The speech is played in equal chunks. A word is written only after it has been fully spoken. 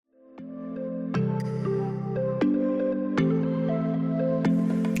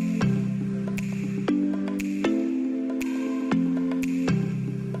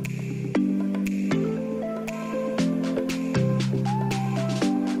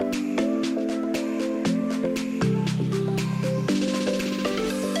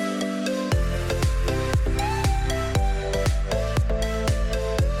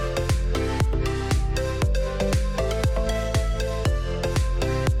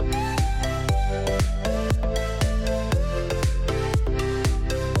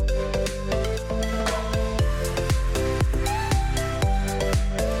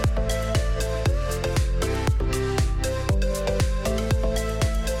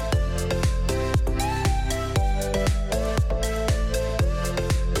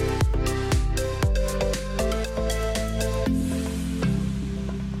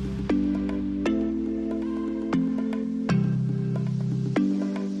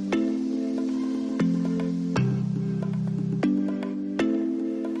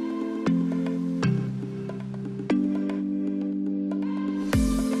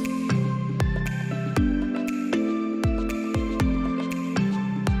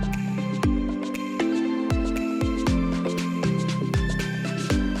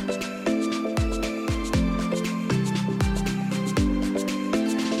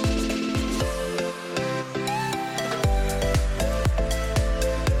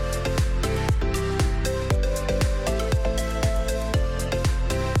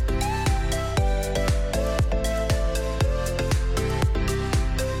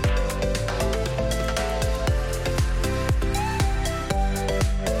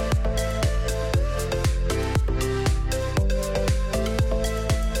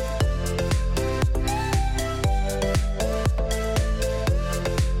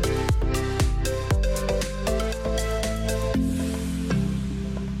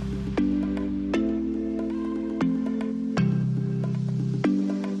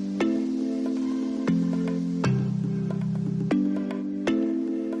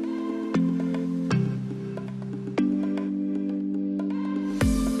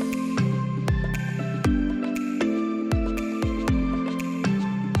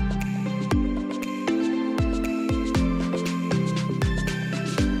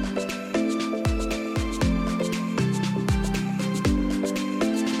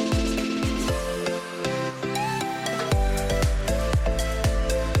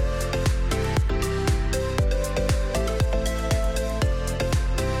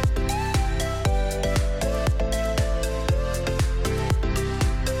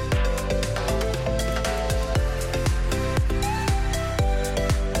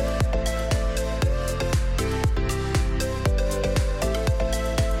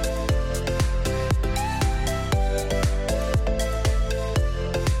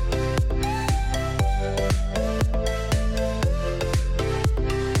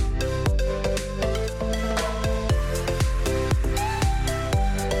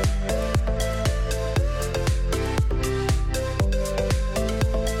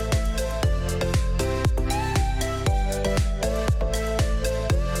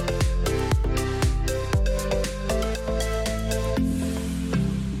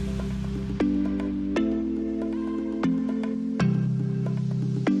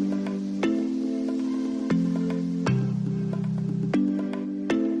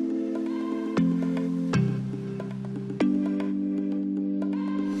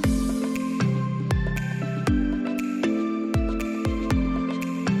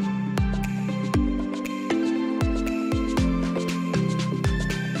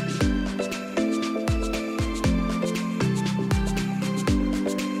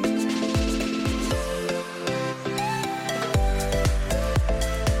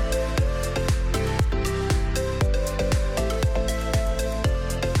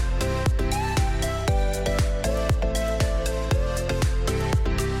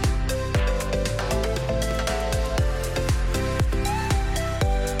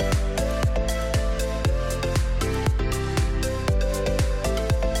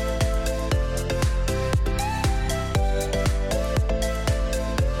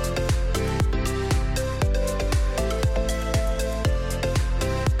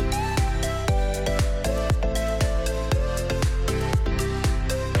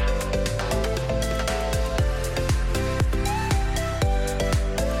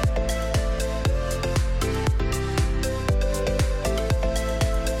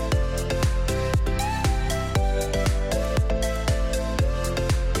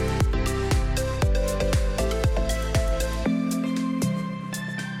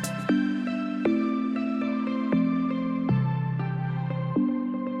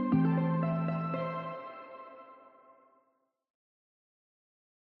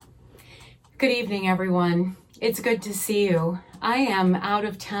Good evening, everyone. It's good to see you. I am out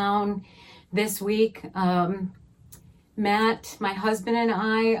of town this week. Matt, my husband, and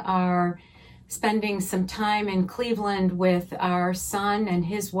I are spending some time in Cleveland with our son and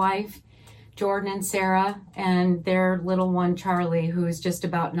his wife, Jordan and Sarah, and their little one, Charlie, who is just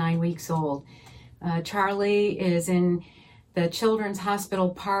about 9 weeks old. Charlie is in the Children's Hospital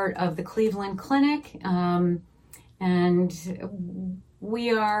part of the Cleveland Clinic, and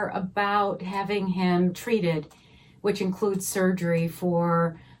we are about having him treated, which includes surgery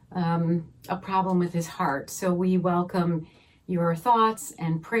for a problem with his heart. So we welcome your thoughts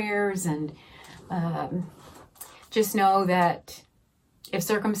and prayers, and just know that if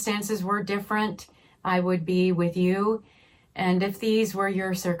circumstances were different, I would be with you. And if these were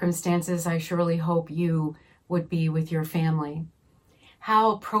your circumstances, I surely hope you would be with your family. How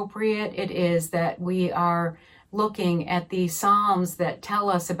appropriate it is that we are looking at these Psalms that tell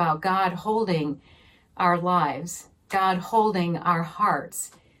us about God holding our lives, God holding our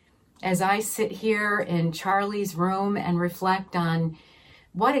hearts. As I sit here in Charlie's room and reflect on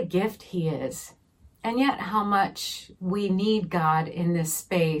what a gift he is, and yet how much we need God in this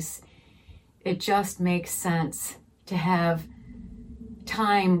space, it just makes sense to have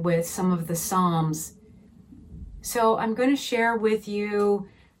time with some of the Psalms. So I'm going to share with you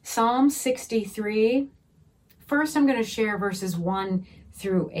Psalm 63. First, I'm going to share verses 1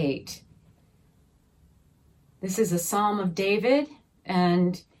 through 8. This is a Psalm of David,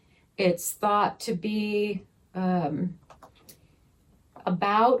 and it's thought to be about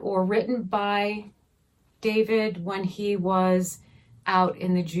or written by David when he was out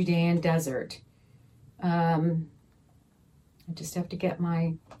in the Judean desert. I just have to get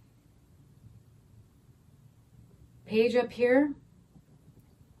my page up here.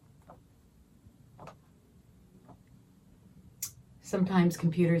 Sometimes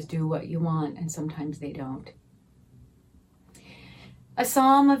computers do what you want, and sometimes they don't. A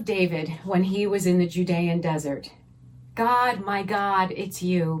Psalm of David when he was in the Judean desert. God, my God, it's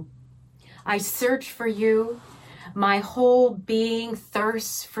you. I search for you. My whole being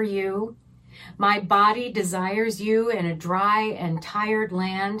thirsts for you. My body desires you in a dry and tired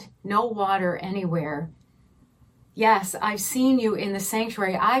land, no water anywhere. Yes, I've seen you in the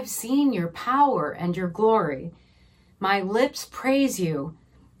sanctuary. I've seen your power and your glory. My lips praise you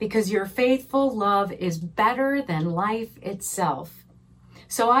because your faithful love is better than life itself.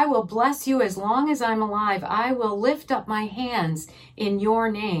 So I will bless you as long as I'm alive. I will lift up my hands in your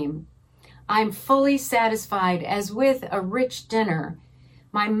name. I'm fully satisfied as with a rich dinner.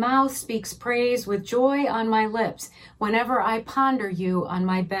 My mouth speaks praise with joy on my lips whenever I ponder you on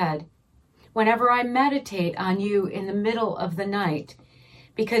my bed, whenever I meditate on you in the middle of the night.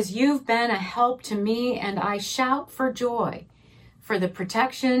 Because you've been a help to me, and I shout for joy for the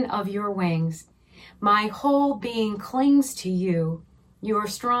protection of your wings. My whole being clings to you. Your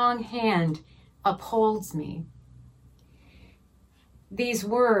strong hand upholds me. These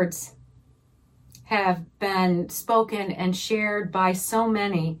words have been spoken and shared by so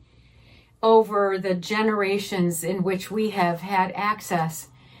many over the generations in which we have had access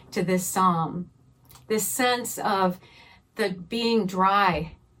to this psalm. This sense of the being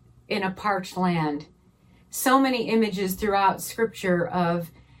dry in a parched land. So many images throughout Scripture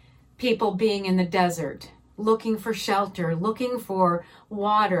of people being in the desert, looking for shelter, looking for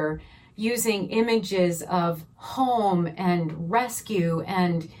water, using images of home and rescue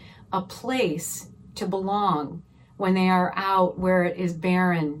and a place to belong when they are out where it is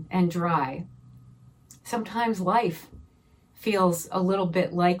barren and dry. Sometimes life feels a little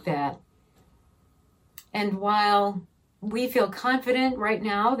bit like that. And while we feel confident right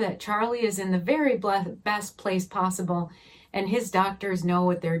now that Charlie is in the very best place possible and his doctors know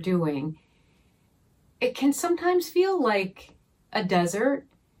what they're doing, it can sometimes feel like a desert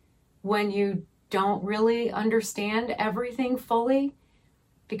when you don't really understand everything fully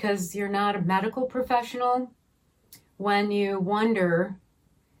because you're not a medical professional. When you wonder,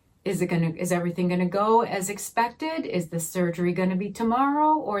 is everything going to go as expected? Is the surgery going to be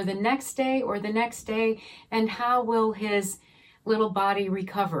tomorrow or the next day or the next day? And how will his little body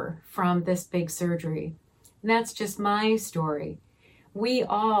recover from this big surgery? And that's just my story. We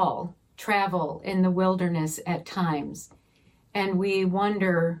all travel in the wilderness at times, and we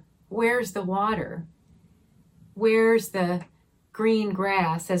wonder, where's the water? Where's the green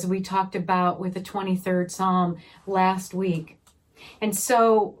grass, as we talked about with the 23rd Psalm last week? And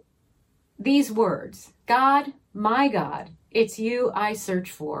so these words, God, my God, it's you I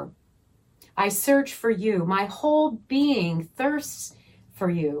search for. I search for you. My whole being thirsts for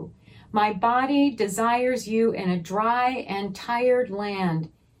you. My body desires you in a dry and tired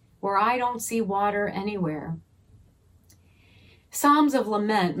land, where I don't see water anywhere. Psalms of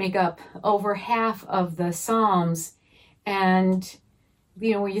lament make up over half of the Psalms. And,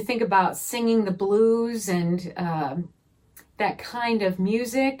 when you think about singing the blues and that kind of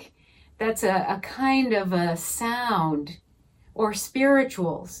music, that's a kind of a sound or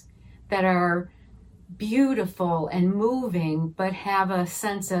spirituals that are beautiful and moving, but have a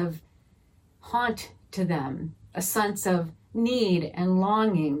sense of haunt to them, a sense of need and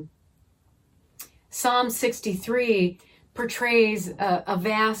longing. Psalm 63 portrays a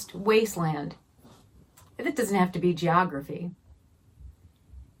vast wasteland. It doesn't have to be geography.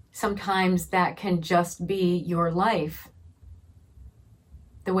 Sometimes that can just be your life,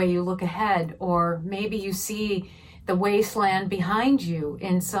 the way you look ahead, or maybe you see the wasteland behind you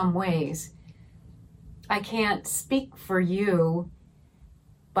in some ways. I can't speak for you,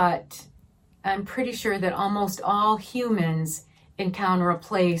 but I'm pretty sure that almost all humans encounter a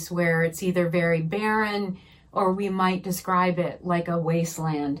place where it's either very barren or we might describe it like a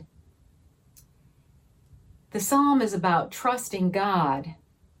wasteland. The psalm is about trusting God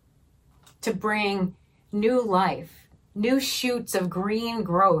to bring new life, new shoots of green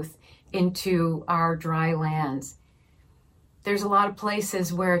growth into our dry lands. There's a lot of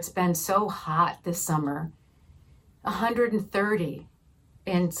places where it's been so hot this summer, 130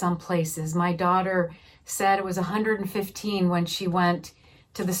 in some places. My daughter said it was 115 when she went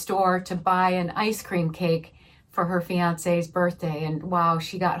to the store to buy an ice cream cake for her fiance's birthday. And wow,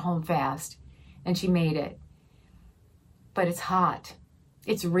 she got home fast and she made it. But it's hot.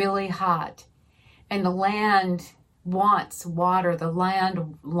 It's really hot. And the land wants water. The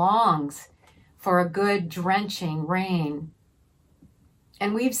land longs for a good drenching rain.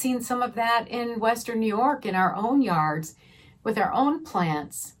 And we've seen some of that in Western New York in our own yards with our own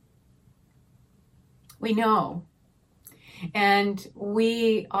plants. We know. And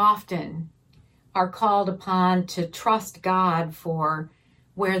we often are called upon to trust God for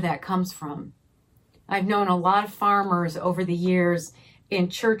where that comes from. I've known a lot of farmers over the years in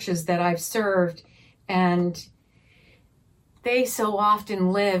churches that I've served, and they so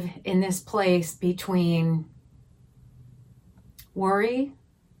often live in this place between worry,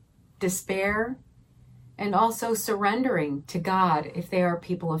 despair, and also surrendering to God if they are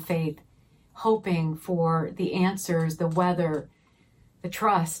people of faith, hoping for the answers, the weather, the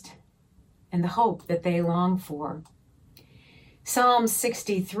trust, and the hope that they long for. Psalm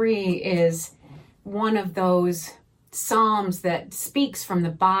 63 is one of those psalms that speaks from the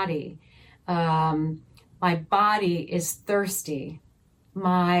body. My body is thirsty.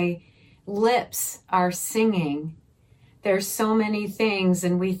 My lips are singing. There's so many things,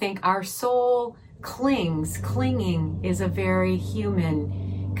 and we think our soul clings. Clinging is a very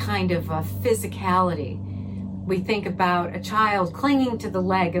human kind of a physicality. We think about a child clinging to the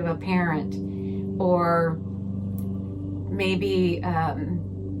leg of a parent, or maybe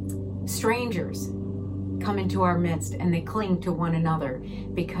strangers come into our midst and they cling to one another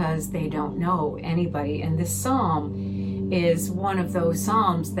because they don't know anybody. And this psalm is one of those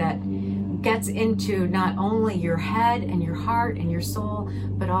psalms that gets into not only your head and your heart and your soul,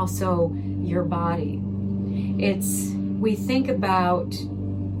 but also your body. We think about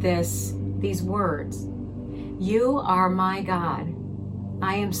these words. You are my God.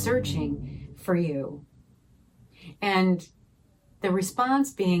 I am searching for you. And the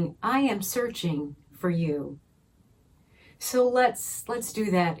response being, I am searching for you. So let's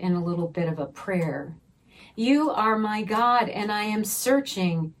do that in a little bit of a prayer. You are my God, and I am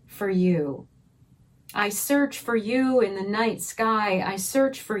searching for you. I search for you in the night sky. I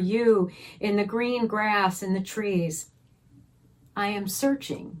search for you in the green grass and the trees. I am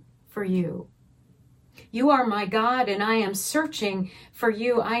searching for you. You are my God, and I am searching for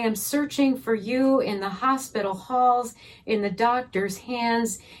you. I am searching for you in the hospital halls, in the doctor's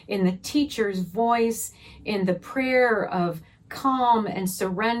hands, in the teacher's voice, in the prayer of calm and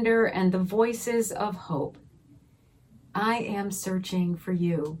surrender and the voices of hope. I am searching for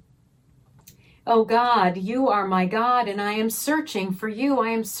you. Oh God, you are my God, and I am searching for you. I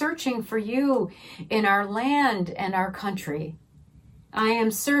am searching for you in our land and our country. I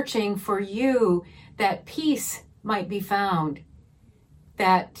am searching for you that peace might be found,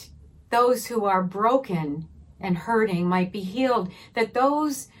 that those who are broken and hurting might be healed, that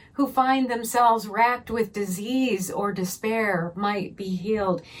those who find themselves racked with disease or despair might be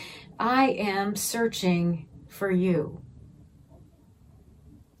healed. I am searching for you.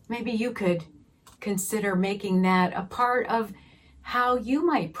 Maybe you could consider making that a part of how you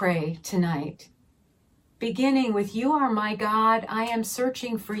might pray tonight. Beginning with, you are my God, I am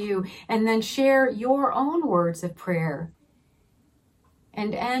searching for you, and then share your own words of prayer.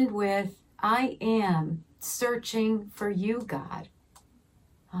 and end with, I am searching for you, God.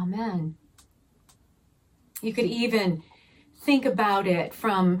 Amen. You could even think about it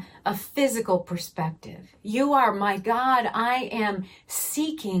from a physical perspective. You are my God. I am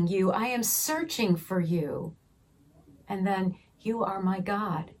seeking you. I am searching for you. And then, you are my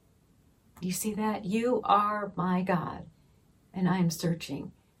God. You see that? You are my God, and I am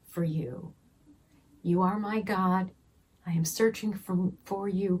searching for you. You are my God. I am searching for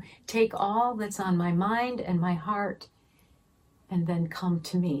you. Take all that's on my mind and my heart, and then come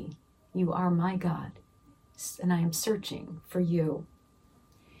to me. You are my God, and I am searching for you.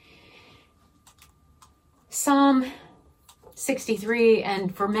 Psalm 63,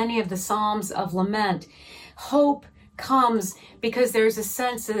 and for many of the Psalms of lament, hope comes because there's a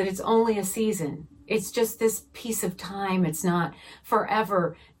sense that it's only a season. It's just this piece of time. It's not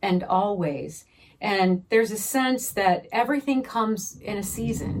forever and always. And there's a sense that everything comes in a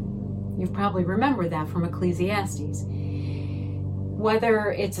season. You probably remember that from Ecclesiastes.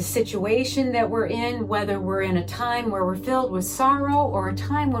 Whether it's a situation that we're in, whether we're in a time where we're filled with sorrow or a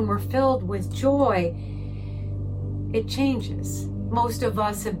time when we're filled with joy, it changes. Most of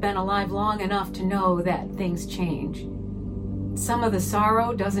us have been alive long enough to know that things change. Some of the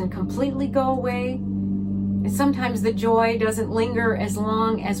sorrow doesn't completely go away, and sometimes the joy doesn't linger as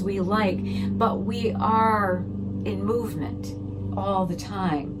long as we like, but we are in movement all the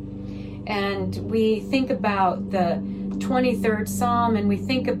time. And we think about the 23rd Psalm, and we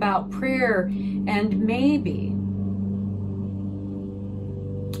think about prayer, and maybe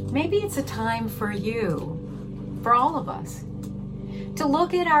it's a time for you, for all of us, to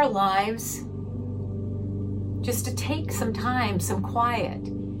look at our lives, just to take some time, some quiet,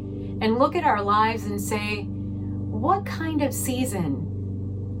 and look at our lives and say, what kind of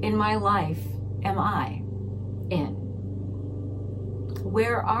season in my life am I in?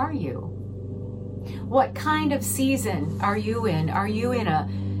 Where are you? What kind of season are you in? Are you in a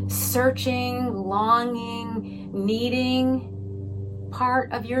searching, longing, needing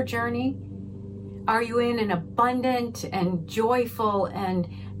part of your journey? Are you in an abundant and joyful and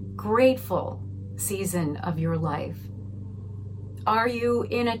grateful season of your life? Are you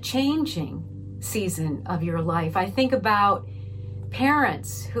in a changing season of your life? I think about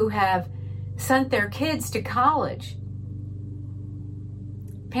parents who have sent their kids to college,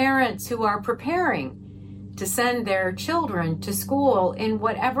 parents who are preparing to send their children to school in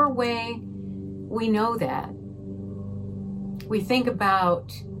whatever way we know that. We think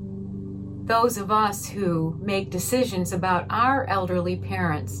about those of us who make decisions about our elderly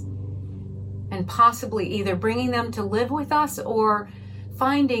parents and possibly either bringing them to live with us or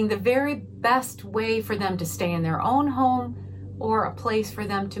finding the very best way for them to stay in their own home or a place for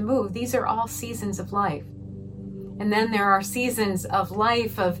them to move. These are all seasons of life. And then there are seasons of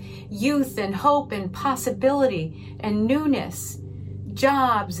life of youth and hope and possibility and newness,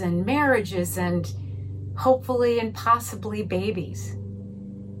 jobs and marriages and hopefully and possibly babies.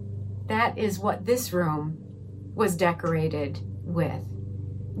 That is what this room was decorated with.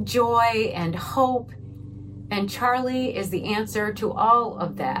 Joy and hope. And Charlie is the answer to all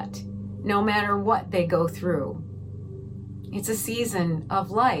of that, no matter what they go through. It's a season of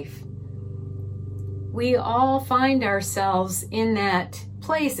life. We all find ourselves in that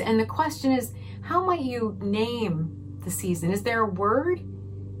place. And the question is, how might you name the season? Is there a word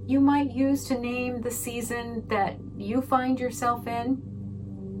you might use to name the season that you find yourself in?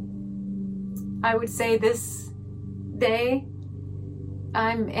 I would say this day,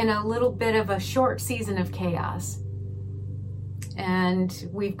 I'm in a little bit of a short season of chaos. And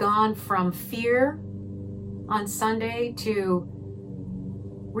we've gone from fear on Sunday to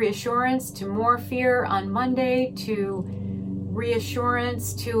reassurance to more fear on Monday to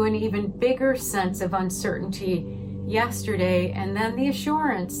reassurance to an even bigger sense of uncertainty yesterday, and then the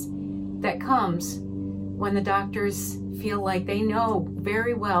assurance that comes when the doctors feel like they know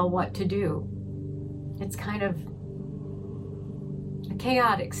very well what to do. It's kind of a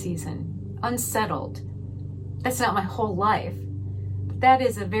chaotic season, unsettled. That's not my whole life. But that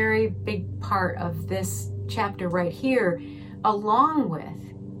is a very big part of this chapter right here, along with,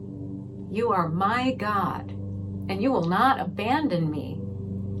 you are my God, and you will not abandon me.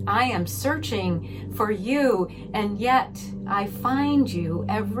 I am searching for you, and yet I find you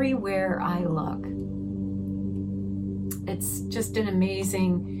everywhere I look. It's just an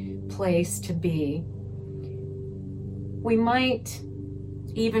amazing place to be. We might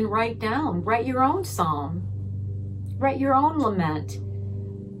even write your own psalm, write your own lament.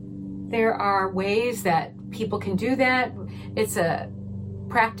 There are ways that people can do that. It's a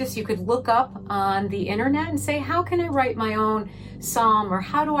practice. You could look up on the internet and say, how can I write my own psalm, or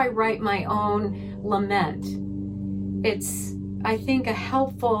how do I write my own lament? It's, I think, a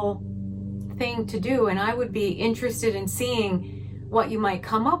helpful thing to do, and I would be interested in seeing what you might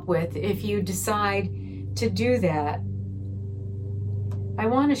come up with if you decide to do that. I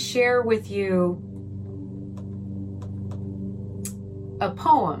want to share with you a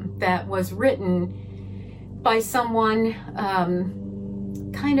poem that was written by someone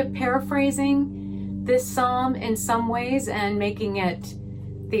kind of paraphrasing this psalm in some ways and making it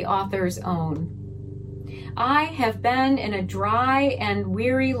the author's own. I have been in a dry and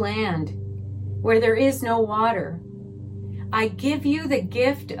weary land where there is no water. I give you the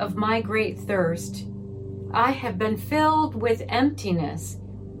gift of my great thirst. I have been filled with emptiness,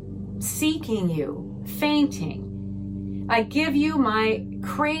 seeking you, fainting. I give you my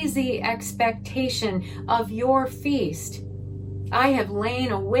crazy expectation of your feast. I have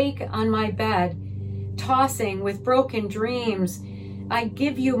lain awake on my bed, tossing with broken dreams. I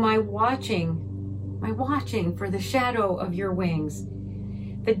give you my watching for the shadow of your wings,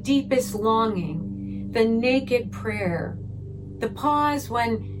 the deepest longing, the naked prayer, the pause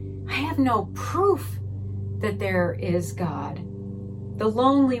when I have no proof that there is God, the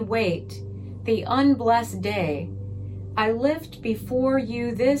lonely wait, the unblessed day. I lift before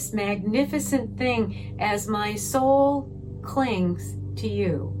you this magnificent thing as my soul clings to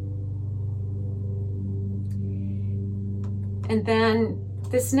you. And then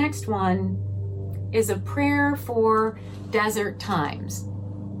this next one is a prayer for desert times.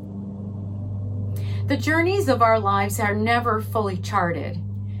 The journeys of our lives are never fully charted.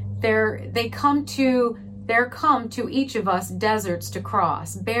 There come to each of us deserts to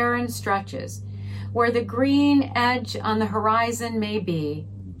cross, barren stretches, where the green edge on the horizon may be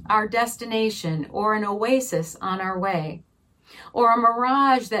our destination, or an oasis on our way, or a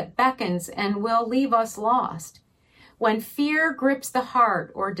mirage that beckons and will leave us lost. When fear grips the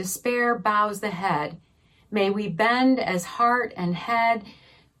heart or despair bows the head, may we bend as heart and head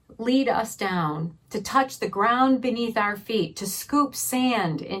lead us down, to touch the ground beneath our feet, to scoop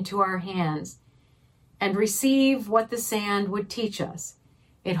sand into our hands, and receive what the sand would teach us.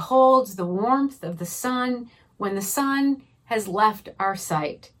 It holds the warmth of the sun when the sun has left our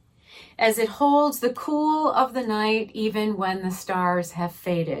sight, as it holds the cool of the night even when the stars have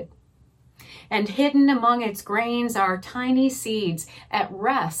faded. And hidden among its grains are tiny seeds at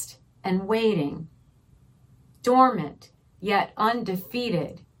rest and waiting, dormant yet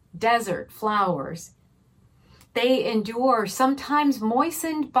undefeated, desert flowers. They endure, sometimes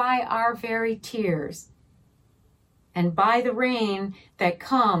moistened by our very tears, and by the rain that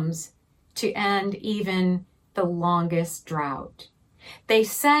comes to end even the longest drought. They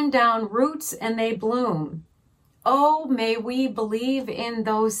send down roots and they bloom. Oh, may we believe in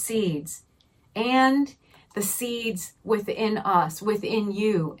those seeds and the seeds within us, within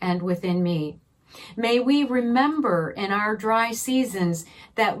you and within me. May we remember in our dry seasons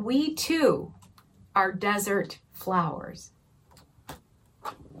that we too are desert flowers.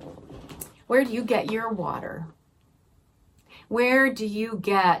 Where do you get your water? Where do you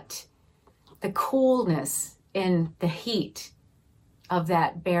get the coolness in the heat of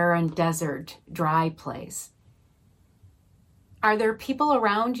that barren desert, dry place? Are there people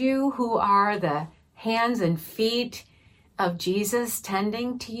around you who are the hands and feet of Jesus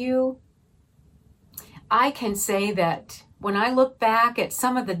tending to you? I can say that when I look back at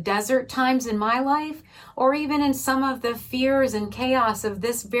some of the desert times in my life, or even in some of the fears and chaos of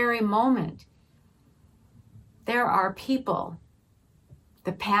this very moment, there are people,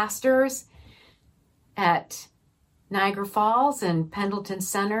 the pastors at Niagara Falls and Pendleton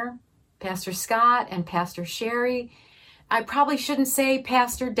Center, Pastor Scott and Pastor Sherry. I probably shouldn't say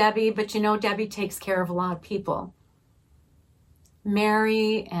Pastor Debbie, but you know Debbie takes care of a lot of people.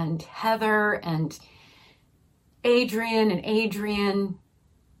 Mary and Heather and Adrian and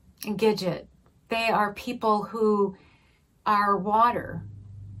Gidget. They are people who are water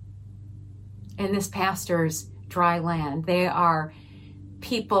in this pastor's dry land. They are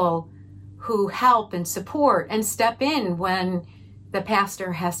people who help and support and step in when the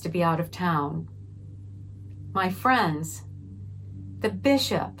pastor has to be out of town. My friends, the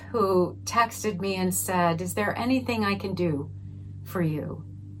bishop who texted me and said, "Is there anything I can do for you?"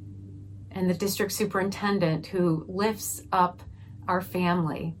 And the district superintendent who lifts up our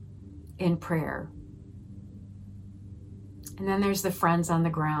family in prayer. And then there's the friends on the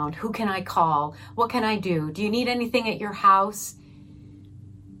ground. Who can I call? What can I do? Do you need anything at your house?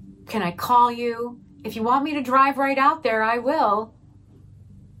 Can I call you? If you want me to drive right out there, I will.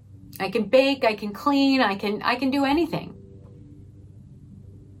 I can bake, I can clean, I can do anything.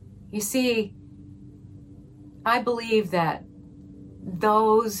 You see, I believe that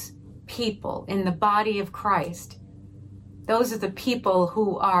those people in the body of Christ, those are the people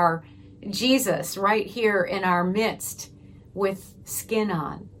who are Jesus right here in our midst with skin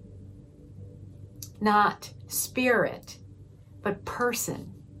on. Not spirit, but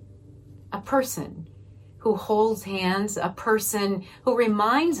person. A person who holds hands, a person who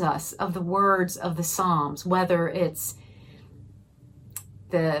reminds us of the words of the Psalms, whether it's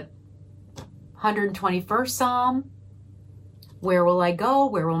the 121st Psalm, where will I go?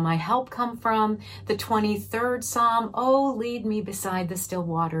 Where will my help come from? The 23rd Psalm, oh, lead me beside the still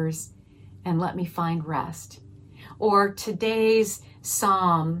waters and let me find rest. Or today's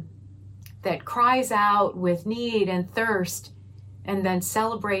Psalm that cries out with need and thirst and then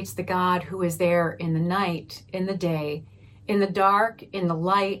celebrates the God who is there in the night, in the day, in the dark, in the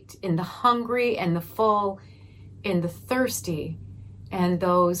light, in the hungry and the full, in the thirsty, and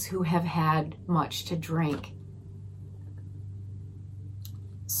those who have had much to drink.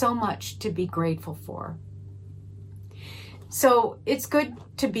 So much to be grateful for. So it's good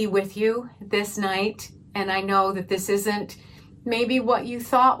to be with you this night, and I know that this isn't maybe what you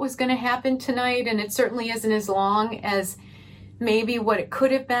thought was going to happen tonight, and it certainly isn't as long as maybe what it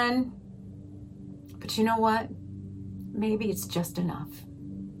could have been. But you know what? Maybe it's just enough.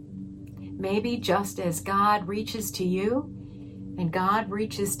 Maybe just as God reaches to you and God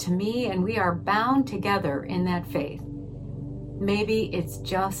reaches to me and we are bound together in that faith, maybe it's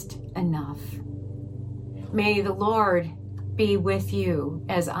just enough. May the Lord be with you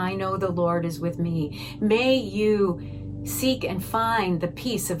as I know the Lord is with me. May you seek and find the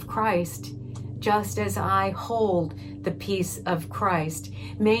peace of Christ just as I hold the peace of Christ.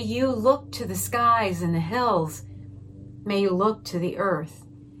 May you look to the skies and the hills. May you look to the earth.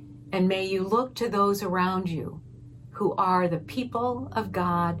 And may you look to those around you who are the people of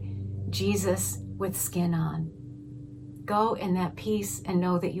God, Jesus with skin on. Go in that peace and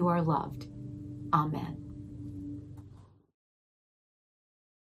know that you are loved. Amen.